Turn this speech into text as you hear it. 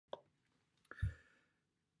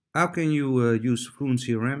How can you use Fluent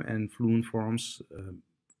CRM and Fluent Forms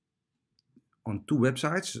on two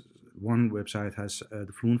websites? One website has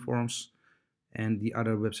the Fluent Forms, and the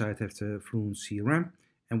other website has the Fluent CRM.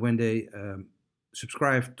 And when they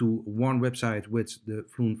subscribe to one website with the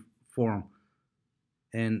Fluent form,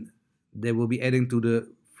 and they will be adding to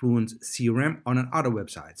the Fluent CRM on another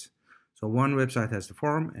website. So one website has the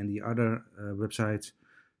form, and the other website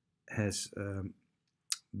has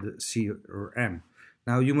the CRM.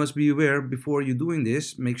 Now you must be aware before you're doing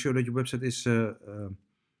this, make sure that your website is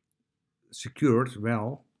secured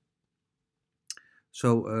well.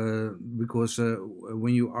 So because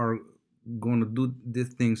when you are going to do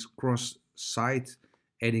these things cross-site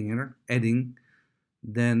adding,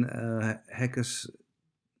 then hackers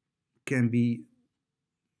can be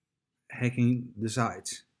hacking the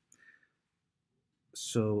site.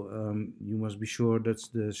 So you must be sure that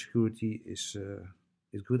the security is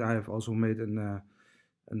good. I have also made a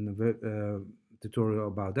web tutorial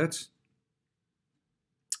about that.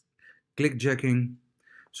 Click jacking.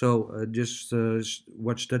 So just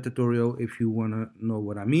watch that tutorial if you want to know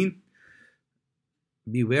what I mean.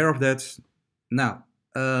 Be aware of that. Now,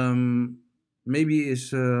 maybe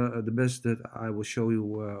it's the best that I will show you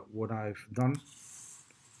what I've done.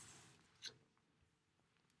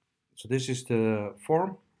 So this is the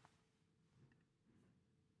form.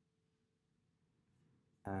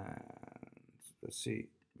 And let's see,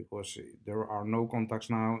 because there are no contacts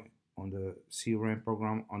now on the CRM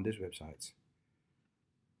program on this website.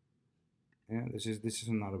 Yeah, this is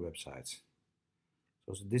another website.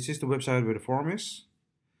 So this is the website where the form is.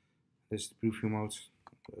 This is the preview mode.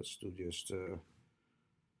 Let's do just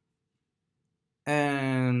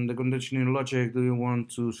and the conditional logic. Do you want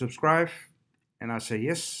to subscribe? And I say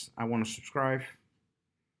yes, I want to subscribe.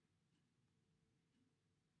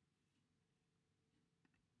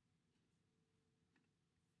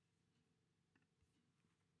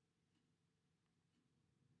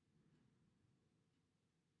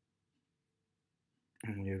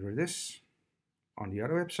 And here it is on the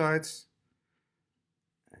other websites.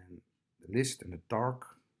 And the list and the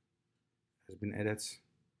dark has been added.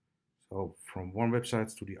 So from one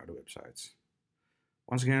website to the other websites.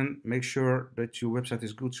 Once again, make sure that your website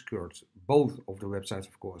is good secured. Both of the websites,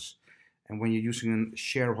 of course. And when you're using a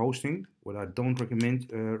share hosting, what I don't recommend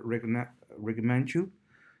you,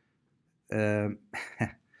 um,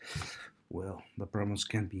 well, the problems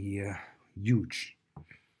can be huge.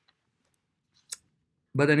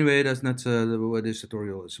 But anyway, that's not what this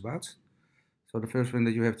tutorial is about. So the first thing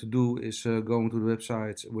that you have to do is go to the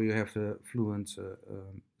website where you have the Fluent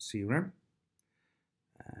CRM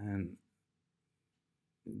and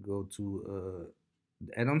go to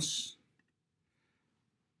the add-ons.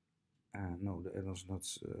 No, the add-ons not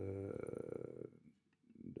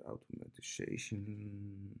the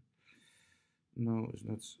automatization. No, it's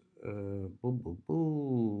not.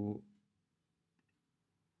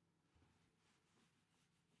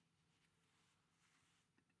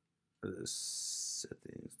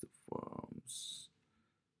 Settings, the forms.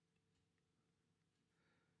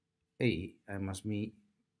 Hey, I must be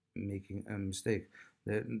making a mistake.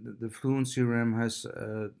 The Fluent CRM has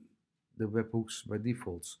the webhooks by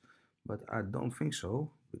default, but I don't think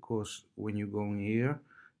so, because when you go in here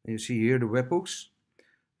and you see here the webhooks,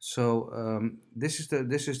 so this is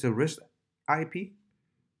the REST IP.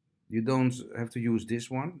 You don't have to use this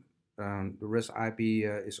one. The REST IP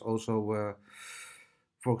is also,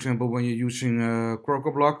 for example, when you're using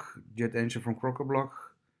Crocoblock, Jet Engine from Crocoblock,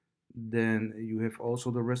 then you have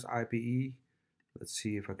also the REST IPE. Let's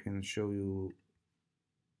see if I can show you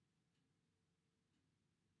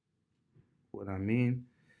what I mean.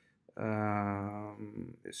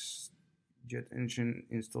 Is Jet Engine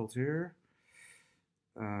installed here?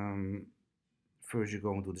 First you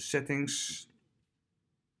go into the settings.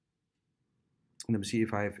 Let me see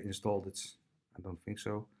if I have installed it. I don't think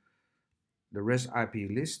so. The REST IP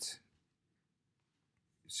list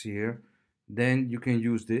is here. Then you can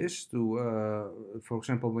use this to, for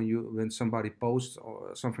example, when somebody posts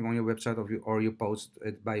something on your website or you post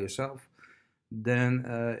it by yourself, then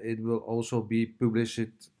it will also be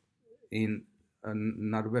published in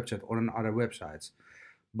another website or on other websites.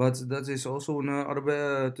 But that is also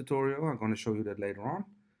another tutorial. I'm going to show you that later on.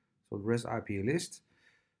 So the REST IP list,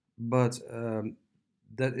 but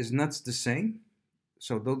that is not the same.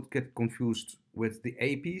 So don't get confused with the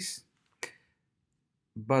APIs.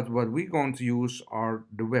 But what we're going to use are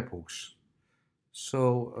the webhooks.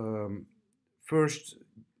 So first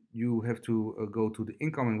you have to go to the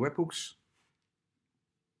incoming webhooks.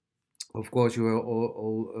 Of course, you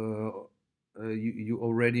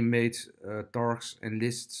already made tasks and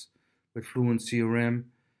lists with Fluent CRM.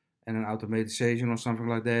 and an automatization or something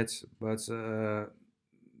like that. But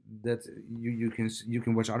that you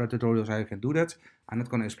can watch other tutorials how you can do that. I'm not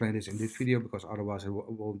going to explain this in this video because otherwise it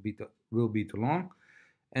will be too long.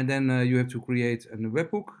 And then you have to create a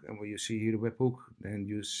webhook, and when you see here the webhook, then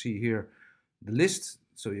you see here the list,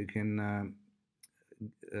 so you can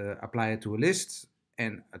apply it to a list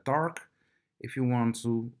and a tag if you want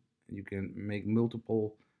to. You can make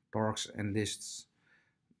multiple tags and lists,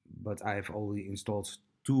 but I've already installed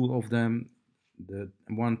two of them, the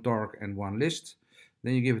one tag and one list.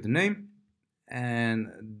 Then you give it a name, and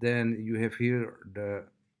then you have here the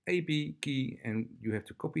AP key, and you have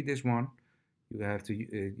to copy this one. You have to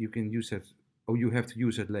you can use it, or you have to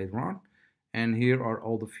use it later on. And here are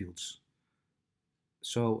all the fields.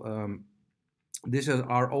 So these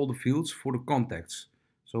are all the fields for the contacts.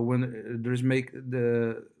 So when there's make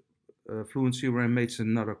the Fluent CRM makes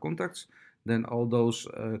another contacts, then all those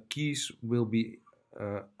keys will be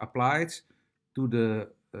applied to the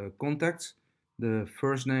contact, the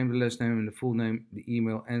first name, the last name, and the full name, the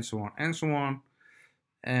email, and so on and so on.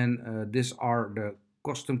 And these are the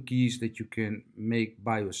custom keys that you can make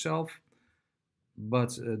by yourself.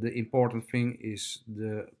 But the important thing is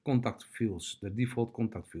the contact fields, the default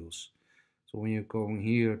contact fields. So when you're going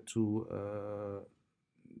here to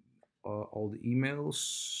all the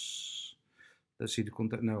emails, let's see the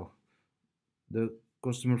contact, no, the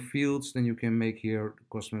customer fields, then you can make here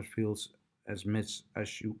customer fields as much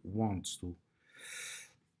as you want to.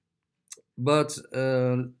 But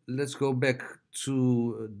let's go back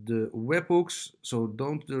to the webhooks. So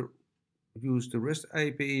don't use the REST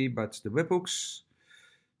API, but the webhooks,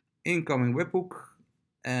 incoming webhook.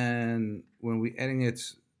 And when we're adding it,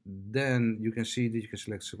 then you can see that you can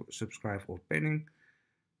select subscribe or pending,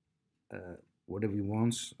 whatever you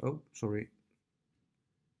want. Oh, sorry.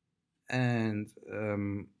 And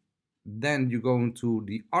then you go into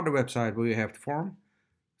the other website where you have the form.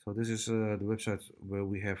 So this is the website where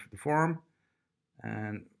we have the form.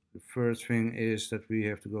 And the first thing is that we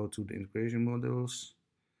have to go to the integration modules,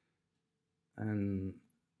 and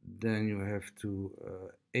then you have to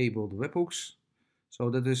enable the webhooks. So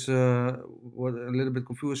that is what a little bit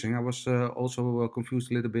confusing. I was also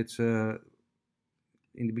confused a little bit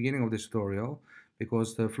in the beginning of this tutorial,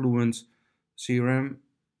 because the Fluent CRM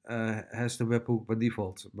has the webhook by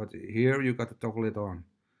default, but here you got to toggle it on.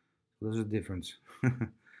 So there's a difference.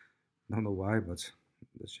 Don't know why, but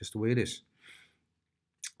that's just the way it is.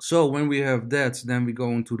 So when we have that, then we go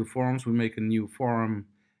into the forms, we make a new form,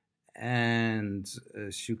 and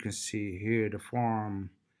as you can see here, the form,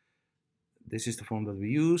 this is the form that we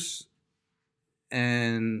use,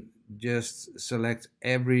 and just select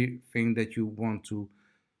everything that you want to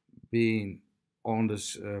be on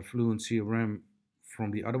this Fluent CRM from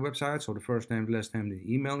the other website. So the first name, the last name, the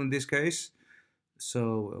email in this case.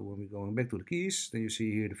 So when we're going back to the keys, then you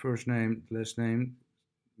see here the first name, the last name.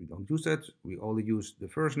 We don't use that. We only use the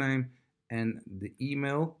first name and the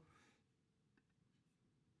email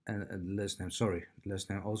and the last name. Sorry, the last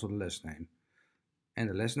name, also the last name and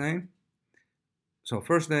the last name. So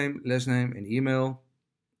first name, last name, and email,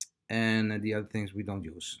 and the other things we don't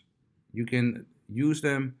use. You can use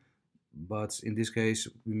them, but in this case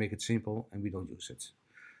we make it simple and we don't use it.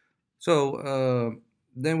 So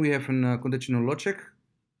then we have a conditional logic.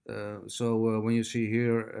 So when you see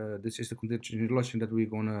here, this is the conditional logic that we're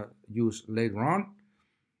gonna use later on.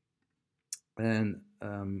 And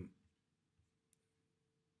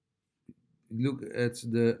look at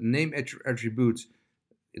the name attribute.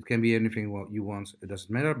 It can be anything what you want, it doesn't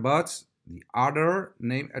matter. But the other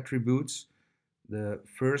name attributes, the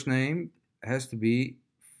first name has to be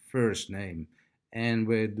first name. And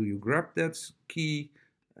where do you grab that key?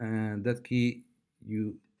 That key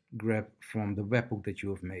you grab from the webhook that you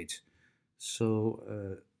have made.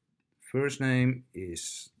 So first name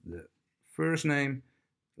is the first name,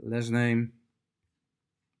 last name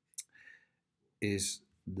is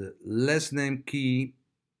the last name key,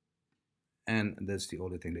 and that's the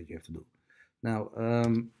only thing that you have to do. Now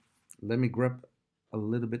let me grab a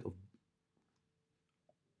little bit of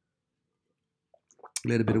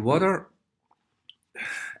water.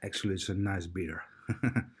 Actually, it's a nice beer.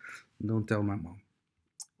 Don't tell my mom.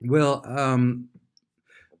 Well,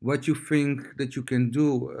 what you think that you can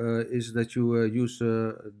do is that you use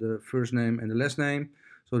the first name and the last name,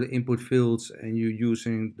 so the input fields, and you're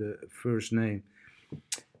using the first name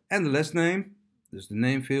and the last name, there's the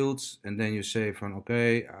name fields, and then you say from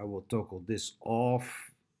okay, I will toggle this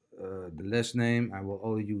off, the last name, I will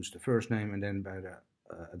only use the first name, and then by the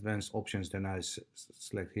advanced options, then I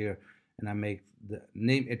select here and I make the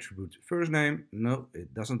name attribute first name. No,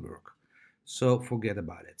 it doesn't work, so forget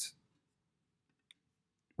about it.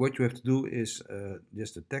 what you have to do is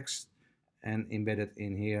just the text and embed it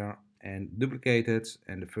in here and duplicate it,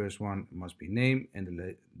 and the first one must be name and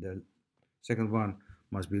the second one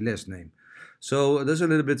must be last name. So there's a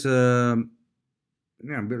little bit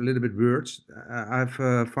yeah, a little bit words. I've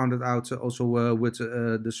found it out also with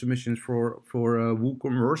the submissions for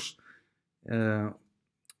WooCommerce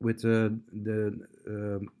with the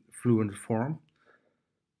Fluent form,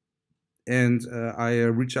 and I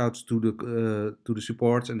reach out to the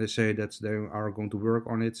support, and they say that they are going to work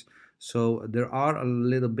on it. So there are a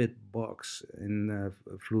little bit bugs in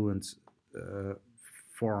Fluent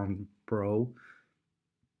Form Pro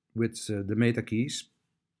with the meta keys,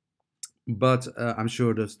 but I'm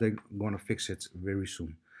sure that they're gonna fix it very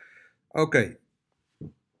soon. Okay,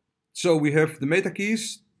 so we have the meta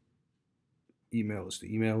keys. Email is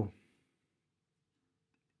the email.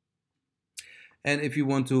 And if you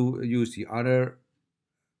want to use the other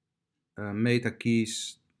meta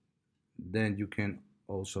keys, then you can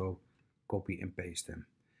also copy and paste them.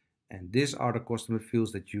 And these are the customer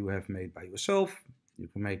fields that you have made by yourself. You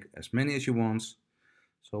can make as many as you want.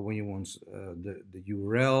 So when you want the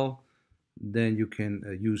URL, then you can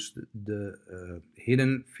use the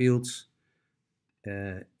hidden fields.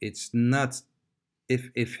 It's not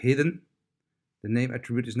if hidden. The name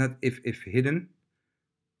attribute is not if hidden.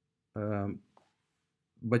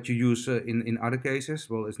 But you use in other cases,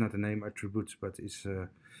 well, it's not a name attribute, but it's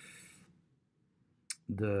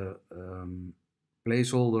the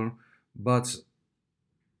placeholder, but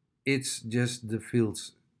it's just the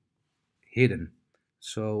fields hidden.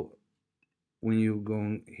 So when you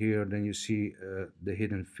go here, then you see the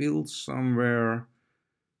hidden fields somewhere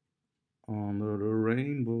under the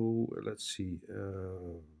rainbow. Let's see.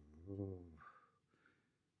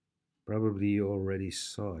 Probably you already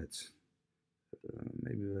saw it.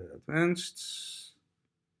 Maybe advanced.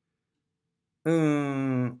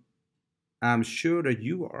 I'm sure that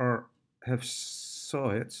you have saw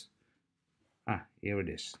it. Ah, here it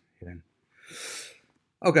is. Hidden.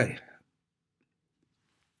 Okay.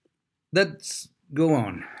 Let's go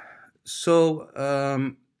on. So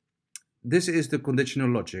this is the conditional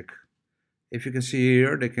logic. If you can see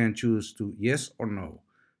here, they can choose to yes or no.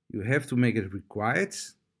 You have to make it required,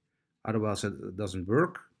 otherwise it doesn't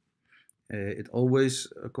work. It always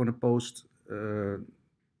gonna post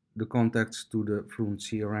the contacts to the Fluent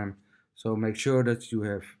CRM. So make sure that you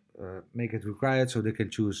have make it required so they can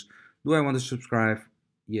choose, do I want to subscribe,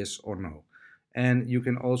 yes or no. And you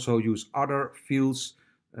can also use other fields,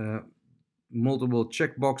 multiple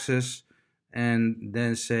checkboxes, and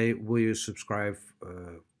then say, will you subscribe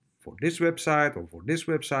for this website or for this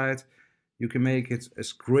website? You can make it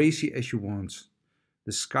as crazy as you want.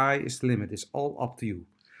 The sky is the limit. It's all up to you.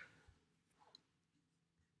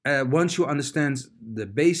 Once you understand the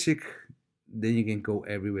basic, then you can go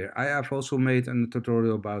everywhere. I have also made a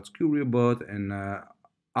tutorial about CurioBot and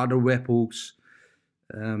other webhooks.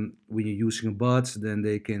 When you're using a bot, then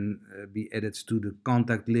they can be added to the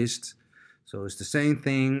contact list. So it's the same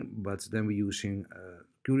thing, but then we're using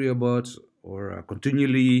CurioBot or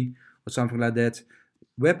continually or something like that.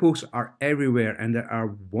 Webhooks are everywhere and they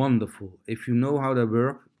are wonderful. If you know how they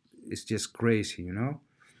work, it's just crazy, you know?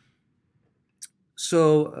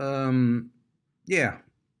 So, yeah,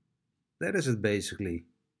 that is it basically.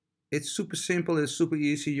 It's super simple, it's super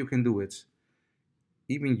easy, you can do it.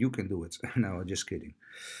 Even you can do it. No, just kidding.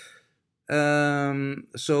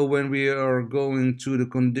 So when we are going to the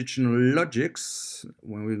conditional logics,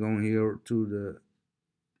 when we're going here to the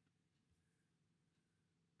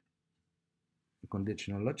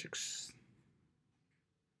conditional logics,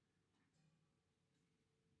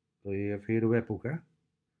 so you have here the webhook, huh?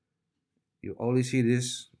 You only see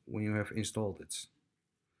this when you have installed it.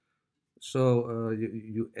 So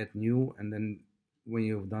you add new, and then when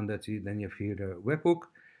you've done that, then you have here the webhook.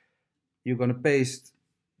 You're gonna paste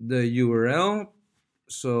the URL.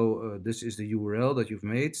 So this is the URL that you've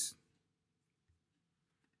made.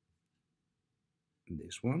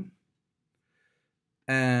 This one.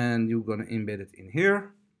 And you're gonna embed it in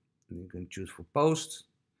here. And you can choose for post.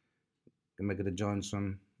 You can make it a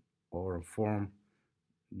Johnson or a form.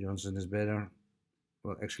 Johnson is better.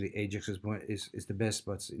 Well, actually Ajax is the best,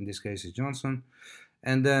 but in this case it's Johnson.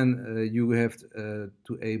 And then you have to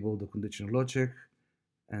enable the conditional logic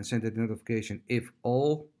and send a notification if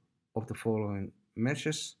all of the following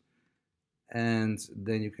matches. And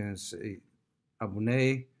then you can say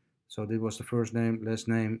abonné. So this was the first name, last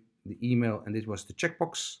name, the email, and this was the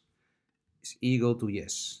checkbox. Is equal to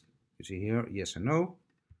yes. You see here yes and no,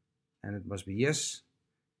 and it must be yes.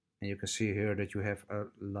 And you can see here that you have a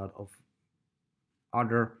lot of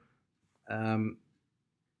other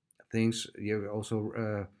things. You have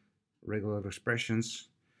also regular expressions,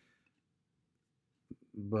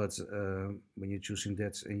 but when you're choosing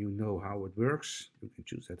that and you know how it works, you can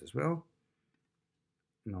choose that as well.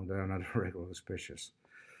 No, there are not regular expressions.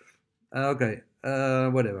 Okay,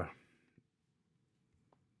 whatever.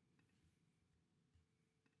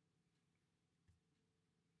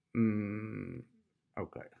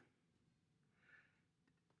 Okay.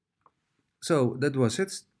 So that was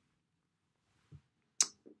it.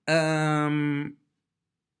 Um,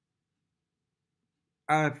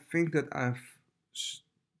 I think that I've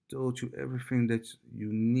told you everything that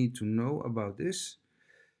you need to know about this.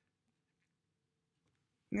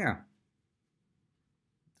 Yeah,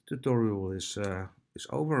 the tutorial is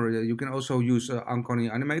over. You can also use Uncanny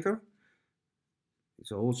Animator.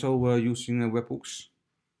 It's also using webhooks.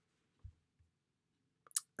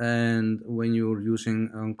 And when you're using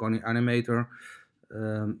Uncanny Animator,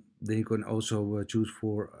 then you can also choose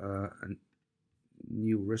for a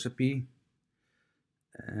new recipe,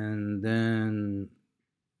 and then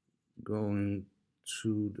going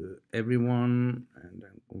to the everyone and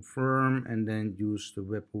then confirm, and then use the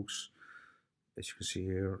webhooks. As you can see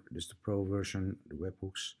here, this is the pro version, the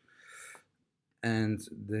webhooks, and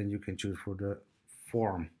then you can choose for the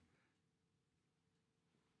form.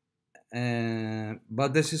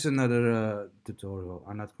 But this is another tutorial.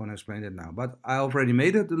 I'm not going to explain it now, but I already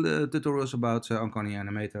made tutorials about Uncanny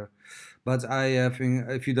Animator. But I think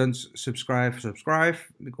if you don't subscribe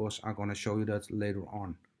because I'm going to show you that later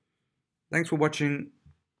on. Thanks for watching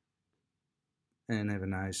and have a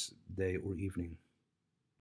nice day or evening.